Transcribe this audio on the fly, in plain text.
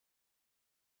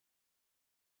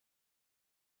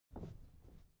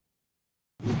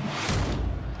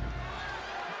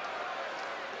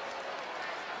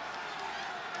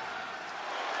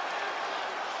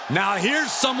Now here's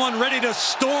someone ready to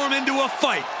storm into a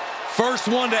fight.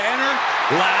 First one to enter,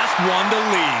 last one to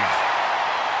leave.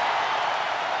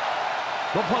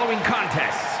 The following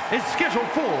contest is scheduled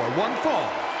for one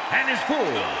fall and is for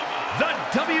the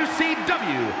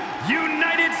WCW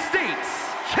United States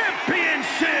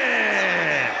Championship.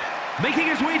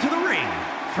 Making his way to the ring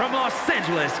from Los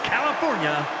Angeles,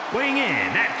 California, weighing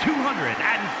in at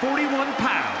 241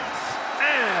 pounds,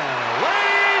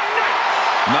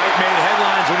 Knight made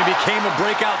headlines when he became a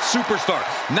breakout superstar.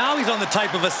 Now he's on the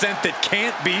type of ascent that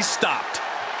can't be stopped.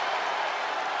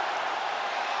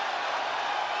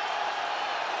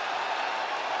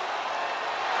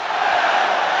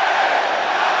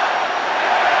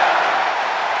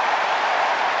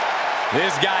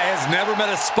 This guy has never met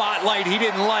a spotlight he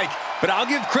didn't like, but I'll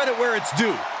give credit where it's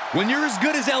due. When you're as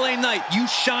good as LA Knight, you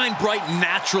shine bright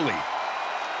naturally.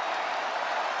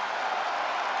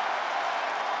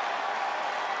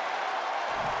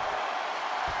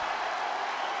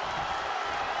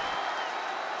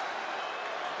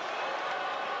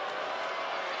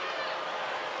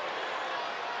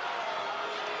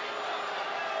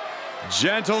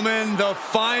 Gentlemen, the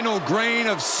final grain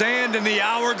of sand in the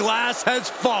hourglass has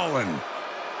fallen.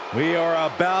 We are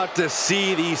about to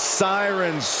see the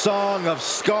siren song of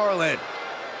Scarlet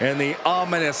and the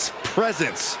ominous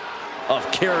presence of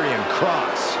Karrion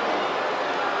Kross.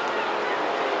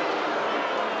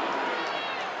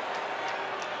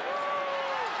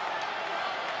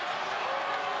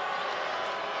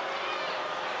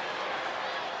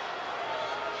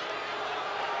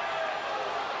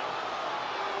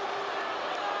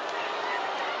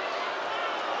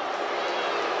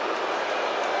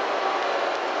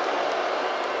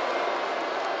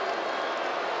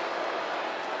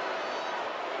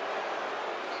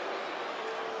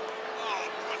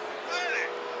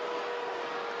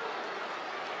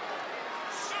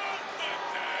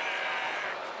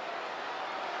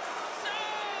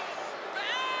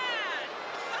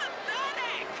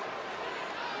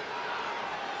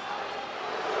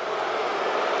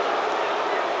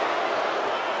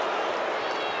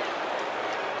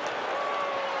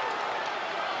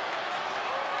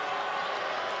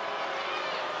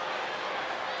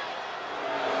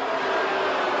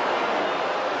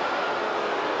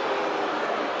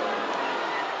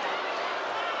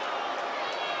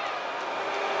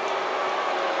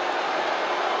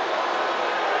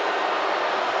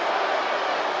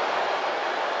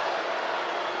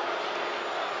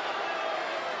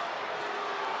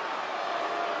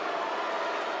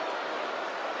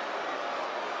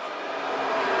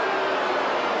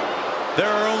 There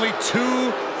are only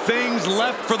two things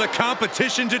left for the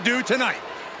competition to do tonight: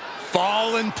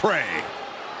 fall and pray.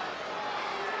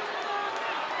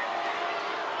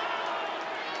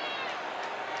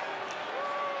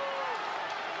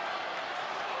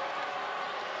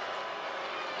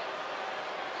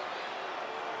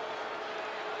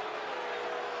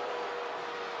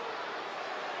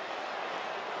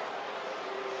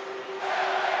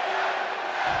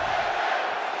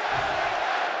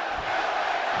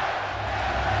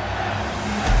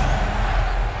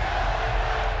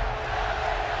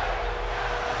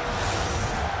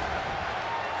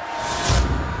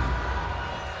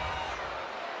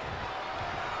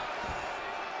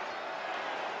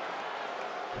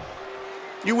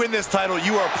 You win this title,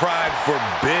 you are primed for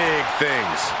big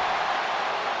things.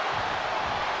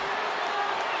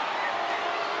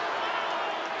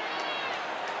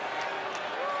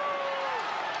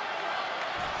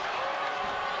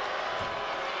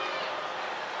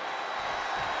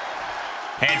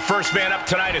 And first man up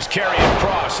tonight is Karrion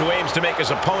Kross, who aims to make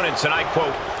his opponents, and I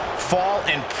quote, fall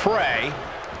and pray.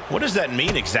 What does that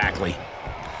mean exactly?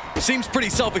 Seems pretty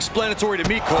self-explanatory to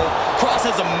me, Cole. Kross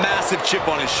has a massive chip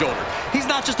on his shoulder. He's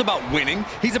not just about winning,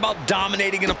 he's about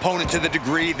dominating an opponent to the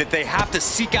degree that they have to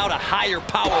seek out a higher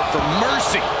power for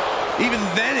mercy. Even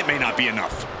then, it may not be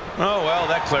enough. Oh, well,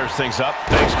 that clears things up.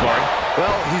 Thanks, Corey.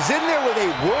 Well, he's in there with a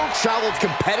world-traveled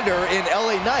competitor in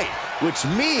LA Knight, which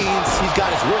means he's got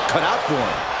his work cut out for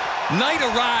him. Knight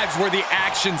arrives where the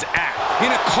action's at,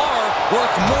 in a car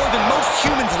worth more than most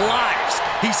humans' lives.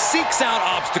 He seeks out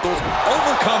obstacles,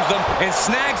 overcomes them, and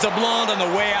snags a blonde on the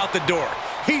way out the door.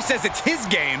 He says it's his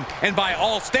game, and by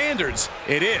all standards,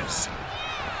 it is.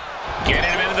 Getting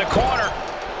him into the corner.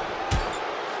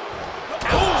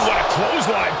 Oh, what a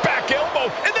clothesline. Back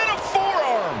elbow, and then a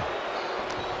forearm.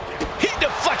 He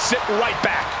deflects it right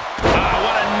back. Ah,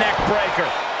 what a neck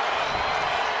breaker.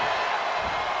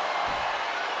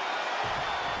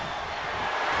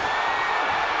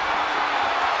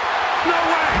 No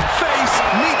way! Face,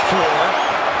 meat floor.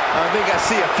 I think I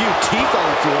see a few teeth on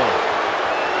the floor.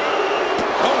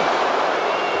 Oh!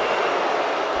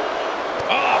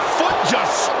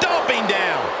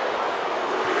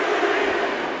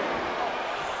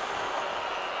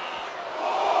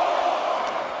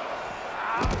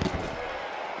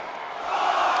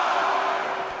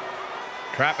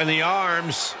 Trapping the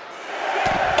arms.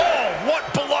 Oh, what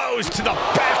blows to the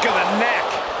back of the neck.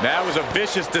 That was a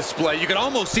vicious display. You could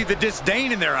almost see the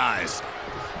disdain in their eyes.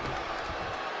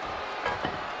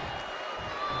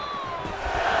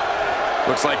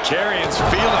 Looks like Karrion's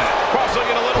feeling it. Kross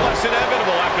looking a little less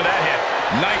inevitable after that hit.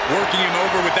 Knight working him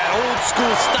over with that old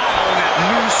school style and that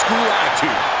new school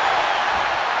attitude.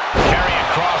 Karrion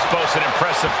Kross boasts an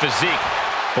impressive physique.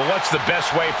 But what's the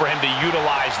best way for him to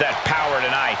utilize that power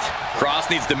tonight? Kross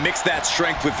needs to mix that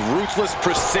strength with ruthless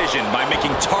precision by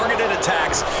making targeted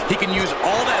attacks. He can use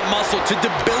all that muscle to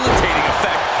debilitating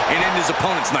effect and end his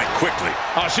opponent's night quickly.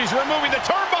 Oh, she's removing the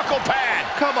turnbuckle pad.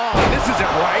 Come on, this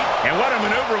isn't right. And what a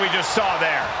maneuver we just saw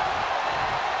there.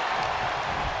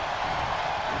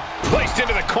 Placed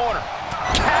into the corner.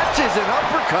 Catches an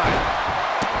uppercut.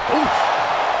 Oof.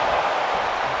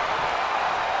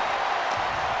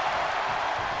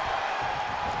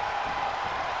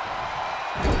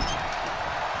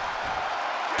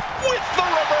 With the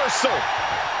reversal.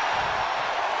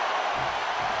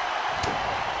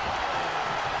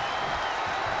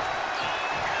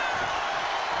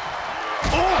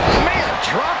 Oh, man,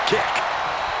 drop kick.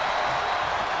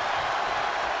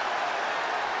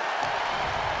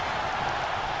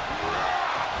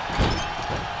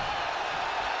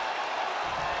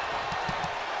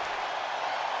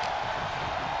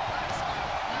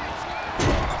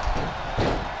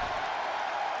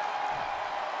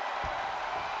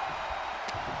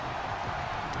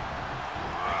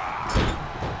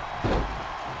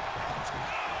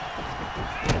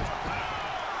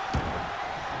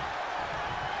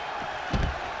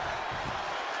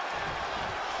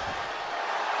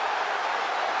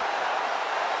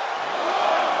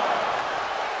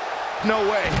 No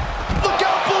way. Look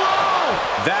out below!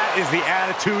 That is the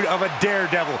attitude of a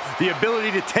daredevil. The ability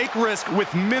to take risk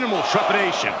with minimal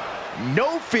trepidation.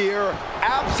 No fear,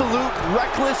 absolute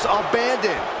reckless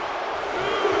abandon.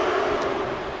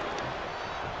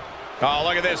 Oh,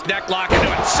 look at this. Neck lock into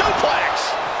it.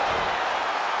 Suplex!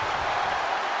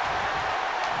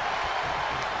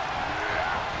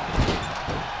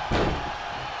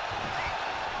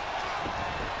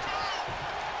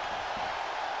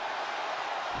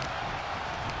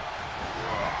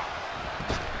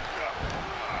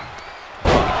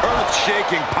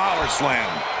 Shaking power slam.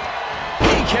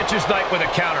 He catches Knight with a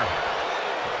counter.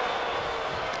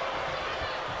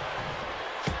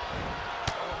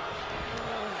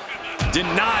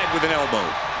 Denied with an elbow.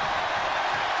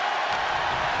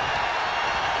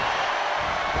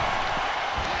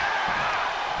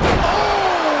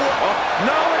 Oh,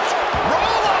 no, it's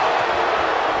roll up.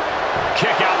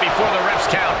 Kick out before the ref's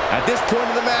count. At this point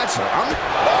in the match,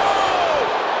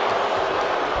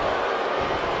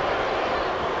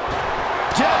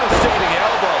 devastating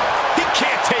elbow. He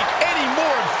can't take any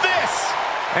more of this.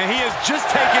 And he has just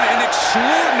taken an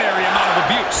extraordinary amount of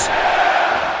abuse.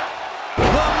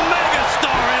 The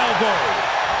megastar elbow.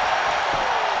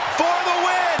 For the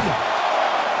win.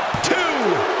 2.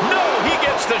 No, he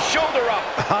gets the shoulder up.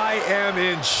 I am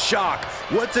in shock.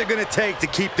 What's it going to take to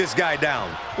keep this guy down?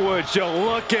 Would you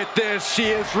look at this?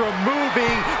 She is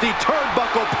removing the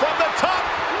turnbuckle from the top.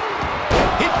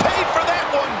 He paid for that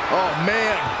one. Oh,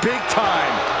 man, big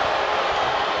time.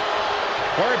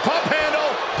 Or pump handle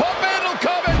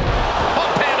coming.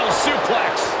 Pump handle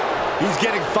suplex. He's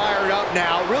getting fired up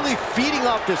now, really feeding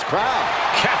off this crowd.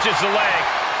 Catches the leg.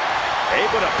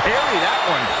 Able to parry that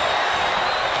one.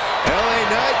 LA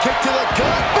Knight kick to the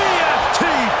gut. BFT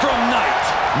from Knight.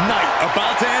 Knight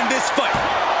about to end this fight.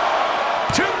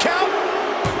 2 count.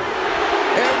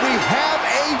 And we have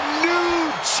a new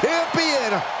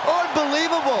champion.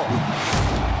 Unbelievable.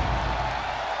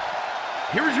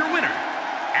 Here is your winner,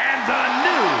 and the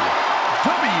new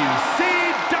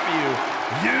WCW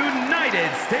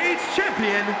United States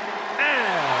Champion,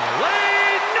 LA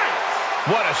Knight.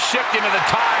 What a shifting of the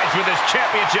tides with this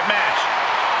championship match.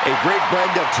 A great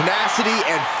blend of tenacity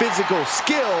and physical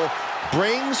skill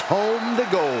brings home the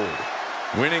gold.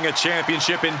 Winning a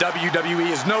championship in WWE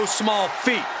is no small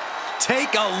feat.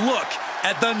 Take a look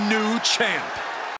at the new champ.